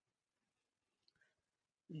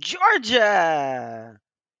Georgia,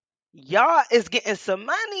 y'all is getting some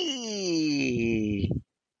money.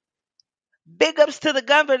 Big ups to the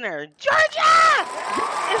governor. Georgia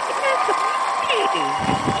is getting some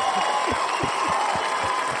money.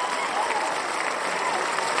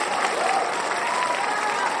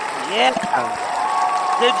 Yeah,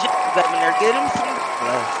 good job, governor. Get him some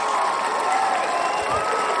dollars.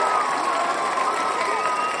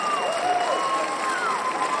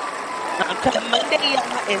 Come Monday,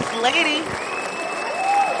 y'all, it's Lady.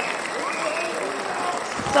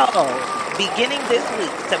 So, beginning this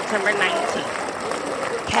week, September 19th,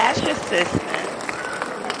 cash assistance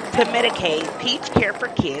to Medicaid, Peach Care for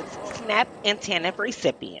Kids, SNAP, and TANF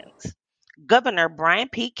recipients. Governor Brian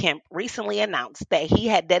P. Kemp recently announced that he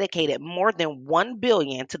had dedicated more than $1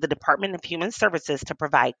 billion to the Department of Human Services to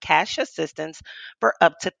provide cash assistance for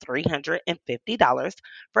up to $350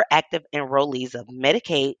 for active enrollees of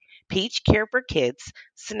Medicaid, Peach Care for Kids,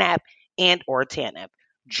 SNAP, and or TANF.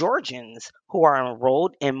 Georgians who are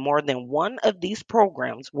enrolled in more than one of these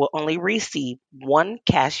programs will only receive one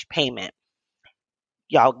cash payment.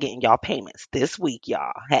 Y'all getting y'all payments this week,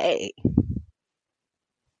 y'all. Hey.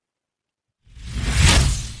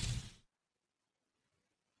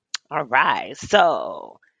 All right.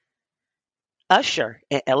 So Usher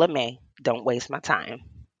and LMA, don't waste my time.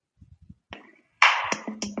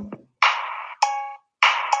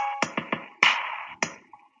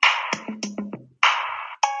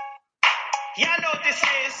 Y'all know what this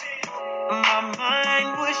is. My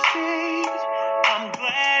mind was changed. I'm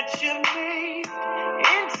glad you made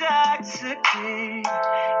intoxicated.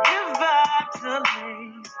 Your vibes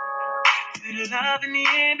amazing. Feel love in the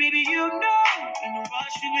air, baby, you know. In the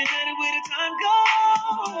rush, you been at it where the time goes.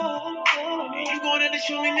 You gonna have to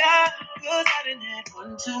show me now, cause I done had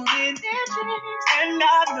one too many drinks. And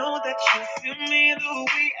I know that you feel me the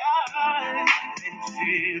way I've been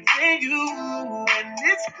feeling you. And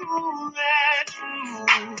it's cool that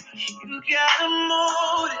you got a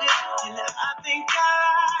motive, and I think I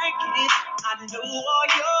like it. I know all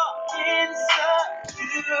your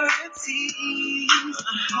insecurities. I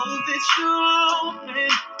hope that you're open.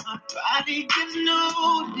 My body gives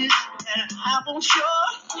notice that I want your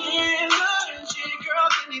energy. Girl,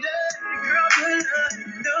 give me that. Girl, good love,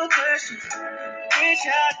 no questions. Reach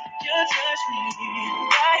out, just touch me.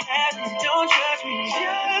 I have it, don't judge me.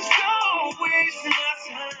 Just don't waste my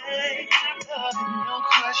time. Love, no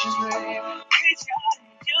questions, babe. Reach out,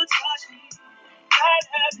 you touch me. Bad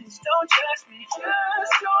habits, don't judge me.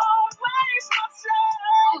 Just don't waste my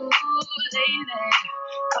time. Ooh, lady.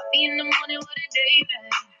 Coffee in the morning with a day,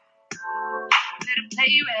 babe. Let it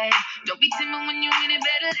play right. Don't be timid when you in it,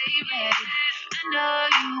 better lay right. I know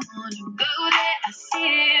you wanna go there. I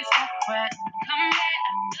see it, stop right. Come back.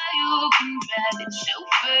 I know you can drive it,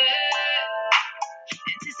 chauffeur.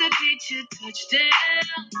 Anticipate your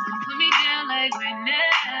touchdown. Come put me down like right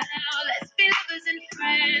now. Let's be lovers and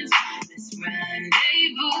friends. Let's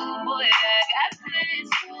rendezvous, boy. I got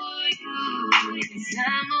plans for you. Cause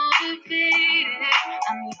I'm motivated.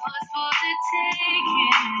 I'm yours for the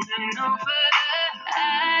taking. And no further.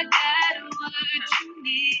 I got what you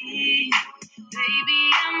need. Baby,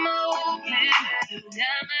 I'm open.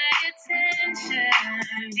 Got my attention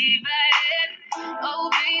divided. Oh,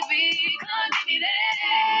 baby, come give me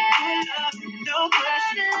that. No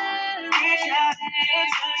question. Reach out and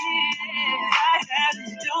touch me. I have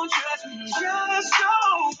it, don't trust me. Just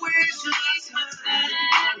don't waste my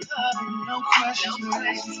time. No questions,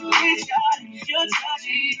 reach out and touch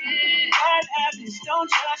me. I have it, don't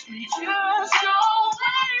trust me. Just don't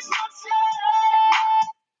waste my time.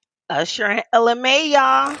 Usher and LMA,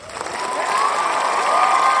 y'all.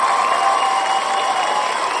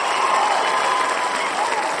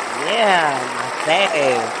 Yeah, my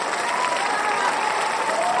fave.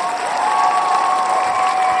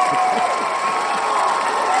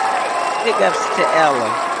 Big ups to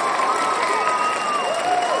Ella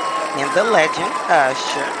and the legend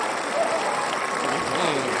Usher.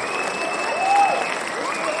 Mhm.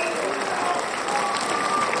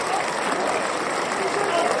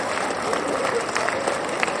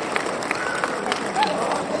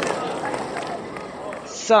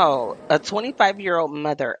 So, a 25-year-old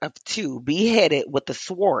mother of two beheaded with a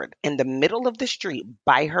sword in the middle of the street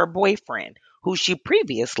by her boyfriend, who she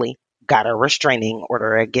previously got a restraining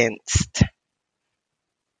order against.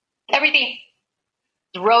 Everything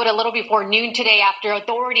road a little before noon today after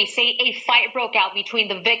authorities say a fight broke out between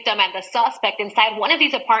the victim and the suspect inside one of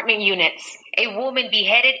these apartment units. A woman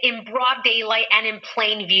beheaded in broad daylight and in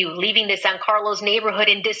plain view, leaving the San Carlos neighborhood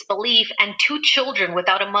in disbelief and two children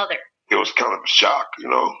without a mother. It was kind of a shock,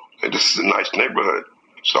 and this is a nice neighborhood,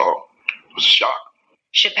 so it was a shock.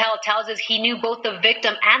 Chappelle tells us he knew both the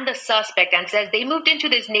victim and the suspect and says they moved into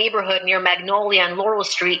this neighborhood near Magnolia and Laurel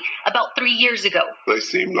Street about 3 years ago. They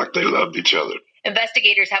seemed like they loved each other.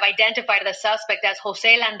 Investigators have identified the suspect as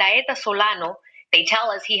Jose Landaeta Solano. They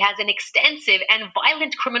tell us he has an extensive and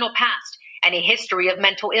violent criminal past and a history of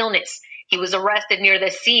mental illness. He was arrested near the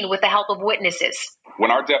scene with the help of witnesses.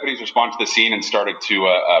 When our deputies responded to the scene and started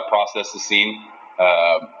to process the scene,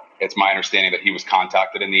 it's my understanding that he was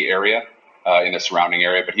contacted in the area, in the surrounding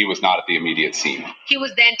area, but he was not at the immediate scene. He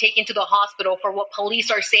was then taken to the hospital for what police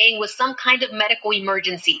are saying was some kind of medical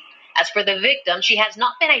emergency. As for the victim, she has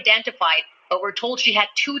not been identified, but we're told she had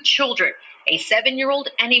 2 children, a 7-year-old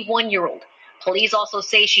and a 1-year-old. Police also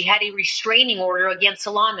say she had a restraining order against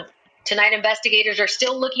Solano. Tonight, investigators are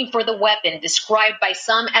still looking for the weapon, described by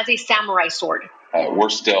some as a samurai sword. We're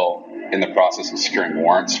still in the process of securing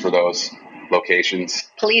warrants for those locations.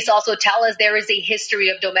 Police also tell us there is a history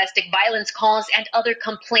of domestic violence calls and other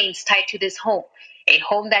complaints tied to this home, a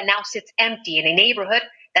home that now sits empty in a neighborhood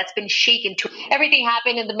that's been shaken to. Everything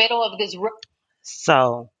happened in the middle of this.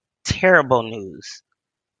 So, terrible news.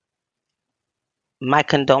 My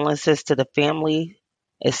condolences to the family,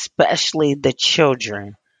 especially the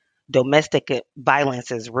children. Domestic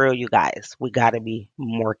violence is real, you guys. We got to be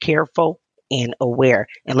more careful and aware.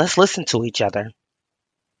 And let's listen to each other.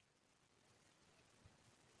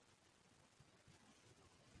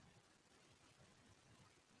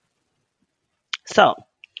 So,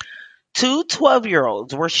 2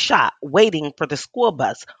 12-year-olds were shot waiting for the school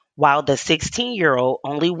bus while the 16-year-old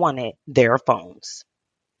only wanted their phones.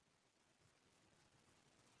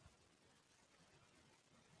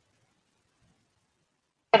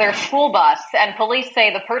 Their school bus, and police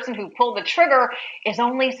say the person who pulled the trigger is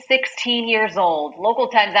only 16 years old. Local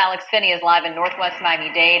 10's Alex Finney is live in Northwest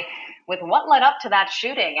Miami-Dade with what led up to that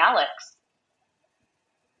shooting. Alex.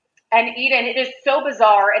 And Eden, it is so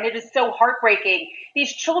bizarre and it is so heartbreaking.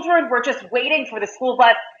 These children were just waiting for the school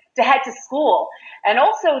bus to head to school. And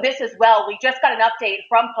also this as well, we just got an update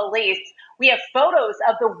from police. We have photos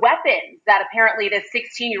of the weapons that apparently this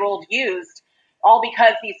 16-year-old used, all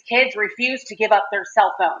because these kids refused to give up their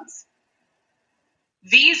cell phones.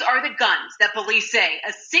 These are the guns that police say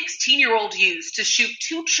a 16-year-old used to shoot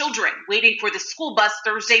 2 children waiting for the school bus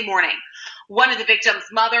Thursday morning. One of the victim's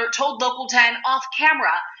mother told Local 10 off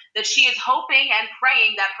camera that she is hoping and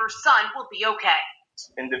praying that her son will be okay.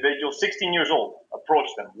 Individual 16 years old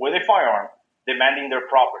approached them with a firearm, demanding their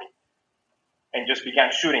property, and just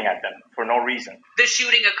began shooting at them for no reason. The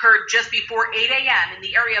shooting occurred just before 8 a.m. in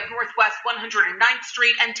the area of Northwest 109th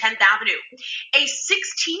Street and 10th Avenue. A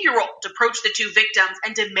 16-year-old approached the 2 victims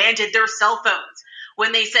and demanded their cell phones.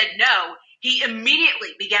 When they said no, he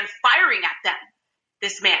immediately began firing at them.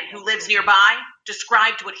 This man, who lives nearby,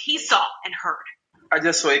 described what he saw and heard. I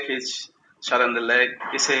just saw a kid shot in the leg.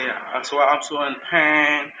 He said, I'm so in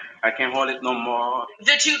pain. I can't hold it no more.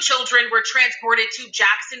 The 2 children were transported to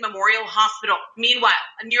Jackson Memorial Hospital. Meanwhile,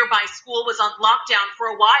 a nearby school was on lockdown for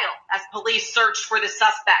a while as police searched for the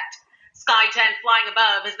suspect. Sky 10 flying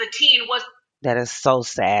above as the teen was... That is so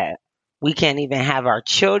sad. We can't even have our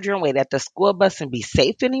children wait at the school bus and be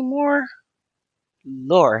safe anymore.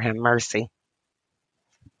 Lord have mercy.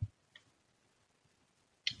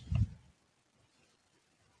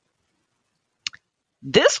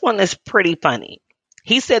 This one is pretty funny.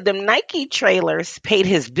 He said the Nike trailers paid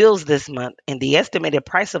his bills this month and the estimated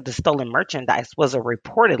price of the stolen merchandise was a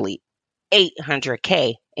reportedly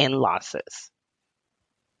 $800K in losses.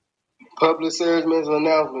 Public service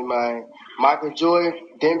announcement, man. Michael Jordan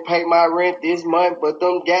didn't pay my rent this month, but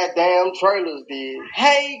them goddamn trailers did.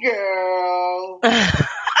 Hey, girl.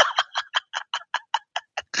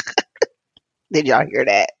 Did y'all hear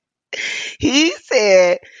that? He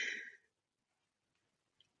said,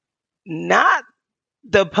 not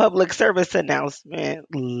the public service announcement,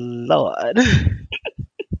 Lord.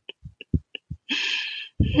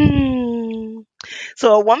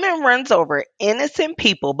 So a woman runs over innocent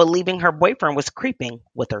people believing her boyfriend was creeping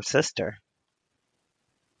with her sister.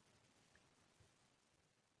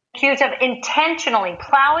 Accused of intentionally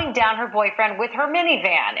plowing down her boyfriend with her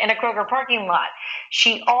minivan in a Kroger parking lot.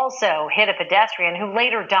 She also hit a pedestrian who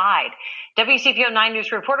later died. WCPO 9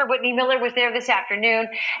 News reporter Whitney Miller was there this afternoon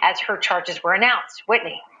as her charges were announced.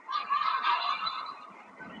 Whitney.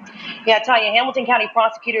 Yeah, Tanya, Hamilton County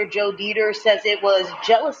Prosecutor Joe Dieter says it was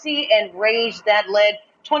jealousy and rage that led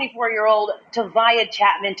 24-year-old Tavia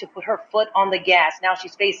Chapman to put her foot on the gas. Now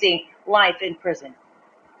she's facing life in prison.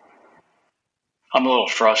 I'm a little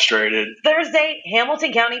frustrated. Thursday,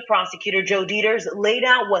 Hamilton County Prosecutor Joe Dieters laid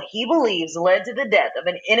out what he believes led to the death of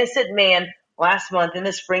an innocent man last month in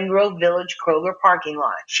the Spring Grove Village Kroger parking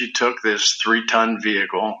lot. She took this 3-ton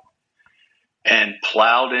vehicle and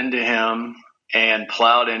plowed into him and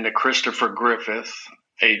plowed into Christopher Griffith,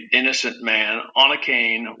 an innocent man on a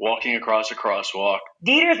cane walking across a crosswalk.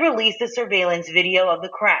 Dieters released a surveillance video of the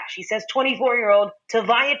crash. She says 24-year-old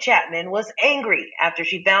Tavia Chapman was angry after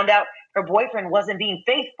she found out her boyfriend wasn't being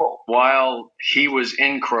faithful. While he was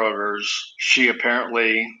in Kroger's, she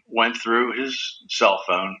apparently went through his cell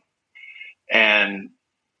phone and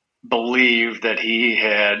believed that he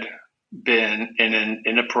had been in an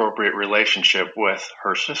inappropriate relationship with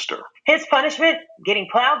her sister. His punishment, getting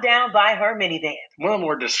plowed down by her minivan. One of the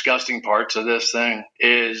more disgusting parts of this thing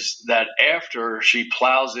is that after she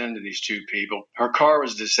plows into these two people, her car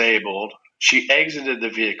was disabled. She exited the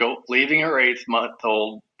vehicle, leaving her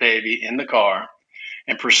 8-month-old baby in the car,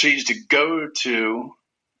 and proceeds to go to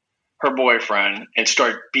her boyfriend and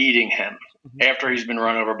start beating him after he's been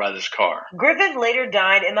run over by this car. Griffith later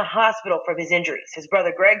died in the hospital from his injuries. His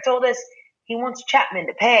brother Greg told us he wants Chapman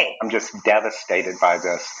to pay. I'm just devastated by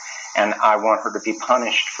this, and I want her to be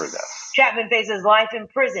punished for this. Chapman faces life in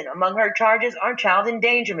prison. Among her charges are child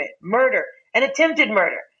endangerment, murder, and attempted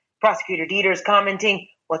murder. Prosecutor Dieters commenting,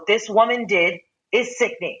 "What this woman did is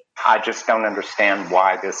sickening." I just don't understand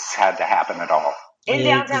why this had to happen at all. In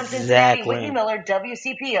downtown Cincinnati, Whitney Miller,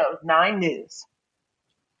 WCPO 9 News.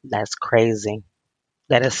 That's crazy.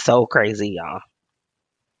 That is so crazy, y'all.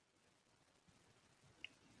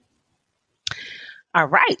 All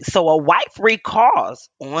right. So a wife recalls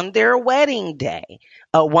on their wedding day,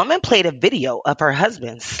 a woman played a video of her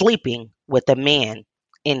husband sleeping with a man.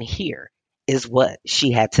 And here is what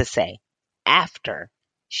she had to say after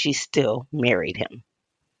she still married him.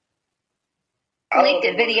 Leaked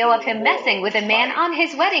a video of him messing with a man on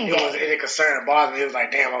his wedding day. It was any concern that bothered me. It was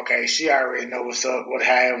like, damn, okay, she already know what's up, what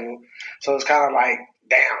happened. So it's kind of like,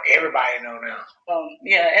 damn, everybody know now.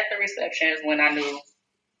 Yeah, at the reception is when I knew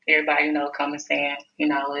everybody, come and saying,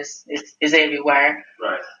 it's everywhere.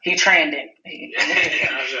 Right. He trended. He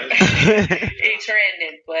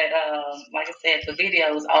trended. But like I said, the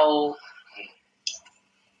video is old.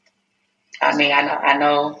 I mean, I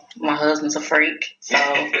know my husband's a freak, so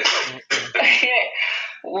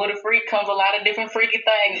with a freak comes a lot of different freaky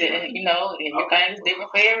things, and everything is different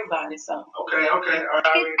for everybody. So okay, all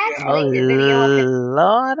right. Oh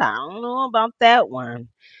Lord, I don't know about that one.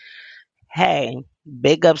 Hey,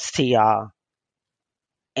 big ups to y'all.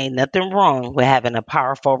 Ain't nothing wrong with having a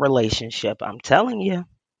powerful relationship. I'm telling you,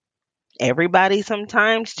 everybody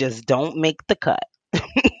sometimes just don't make the cut.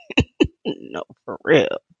 No, for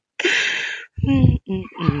real.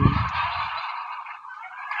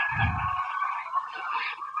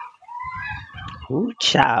 Ooh,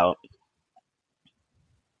 child.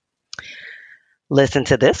 Listen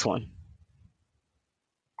to this one.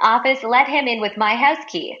 Office let him in with my house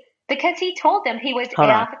key because he told them he was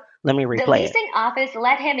Hold on. Let me The replay it. leasing office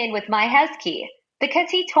let him in with my house key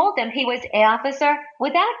because he told them he was an officer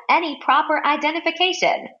without any proper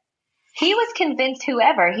identification. He was convinced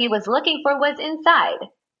whoever he was looking for was inside.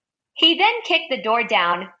 He then kicked the door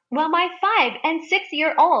down while my 5- and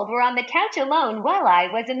 6-year-old were on the couch alone while I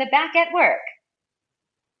was in the back at work.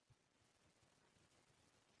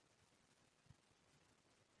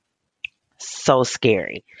 So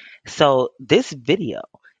scary. So this video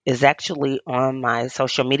is actually on my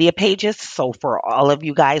social media pages. So for all of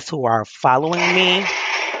you guys who are following me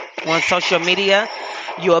on social media,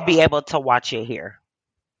 you'll be able to watch it here.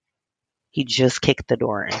 He just kicked the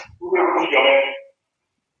door in.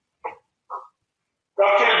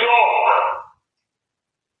 Come to the door.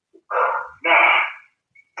 Now,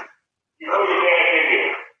 you know your dad in here.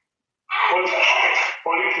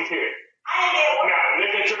 Police is here. Now,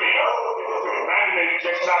 listen to me. Management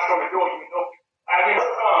just knocked on the door. You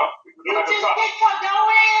just kicked your door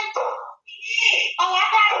in? Oh, I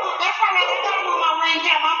got one. That's all right. I got one on my ring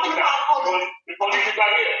down. I'm going to call the police. The police is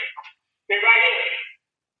right here. They're right here.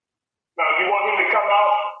 Now, you want him to come out?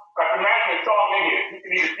 Because the management saw me here. You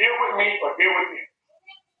can either deal with me or deal with him.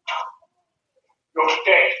 Go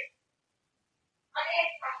stay.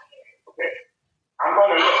 Okay. I'm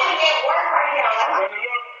going to look. I'm going to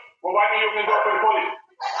look. Well, why didn't you open the door for the police?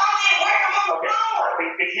 Okay.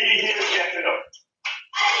 Is he here? Yes or no?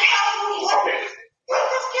 Okay.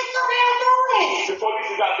 The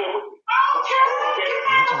police is out there with me. I don't care.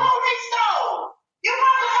 You're not the police, though. You're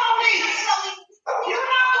not the police. You're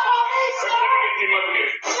not the police, sir.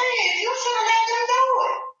 Please, you should have let them do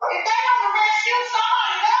it. If they don't arrest you,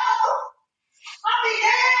 somebody else. I'll be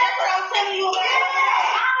dead.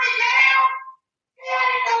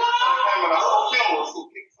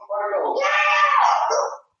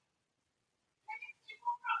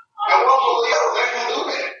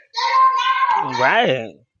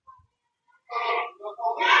 Right.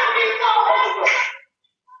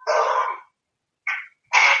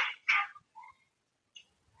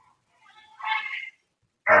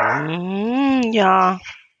 Y'all.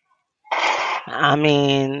 I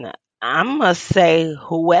mean, I must say,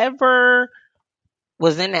 whoever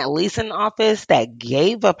was in that leasing office that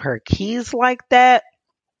gave up her keys like that,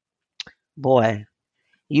 boy,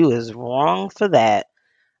 you is wrong for that.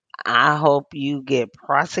 I hope you get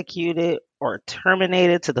prosecuted or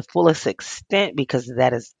terminated to the fullest extent because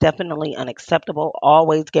that is definitely unacceptable.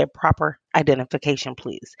 Always get proper identification,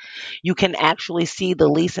 please. You can actually see the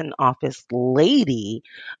leasing office lady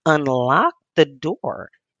unlock the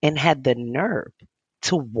door and had the nerve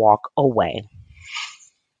to walk away.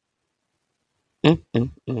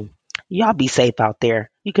 Mm-mm-mm. Y'all be safe out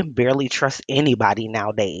there. You can barely trust anybody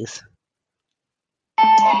nowadays.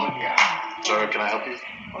 Sir, can I help you?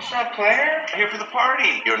 What's up, player? I'm here for the party.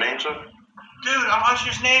 Your name, sir? Dude, I'm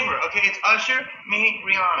Usher's neighbor. Okay, it's Usher, me,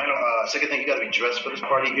 Rihanna. Second thing, you gotta be dressed for this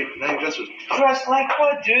party. Now you dressed with... Dressed like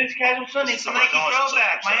what, dude? It's casual Sunday. It's a Nike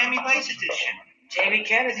throwback. Miami Vice edition. Jamie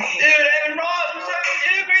Kennedy. Dude, Evan Ross, what's up,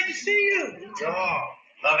 dude? Great to see you. Oh,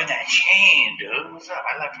 loving that chain, dude. What's up?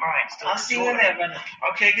 I left mine. I'll see you there, Brennan.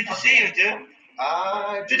 Okay, good to see you, dude.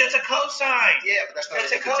 Dude, that's a cosign. Yeah, but that's not an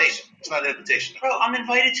invitation. It's not an invitation. Bro, I'm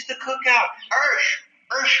invited to the cookout. Ush.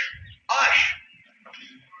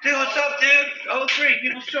 Dude, what's up, dude? 03,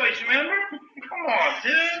 People's Choice, remember? Come on,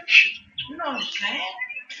 dude. You know what I'm saying?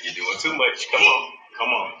 You're doing too much. Come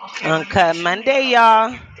on. Uncut Monday, y'all.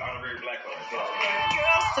 Girls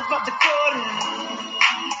about to go down.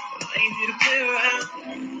 Lazy to play around.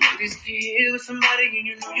 Ladies, if you're here with somebody and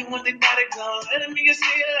you know you want they gotta go, let them niggas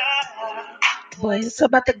see it out. Boy, it's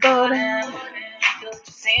about to go down.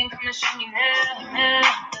 Saying, come and show me now.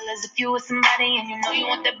 Fellas, if you with somebody and you know you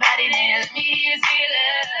want that body, then let me see it.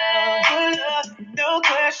 Good love, no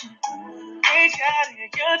question. Reach out and you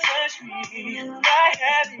touch me. I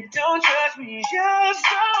have you, don't trust me. Just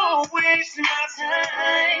don't waste my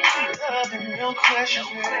time. Love and no question.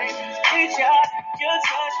 Reach out and you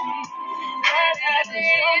touch me. I have you,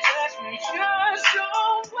 don't touch me. Just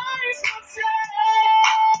don't waste my time.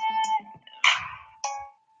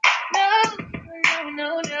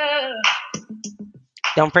 No.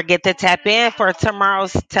 Don't forget to tap in for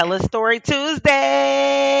tomorrow's Tell a Story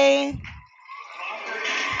Tuesday.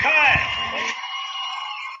 Cut.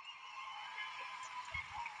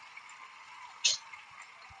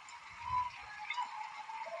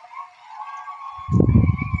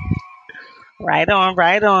 Right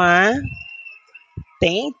on.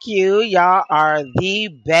 Thank you. Y'all are the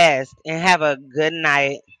best. And have a good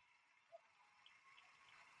night.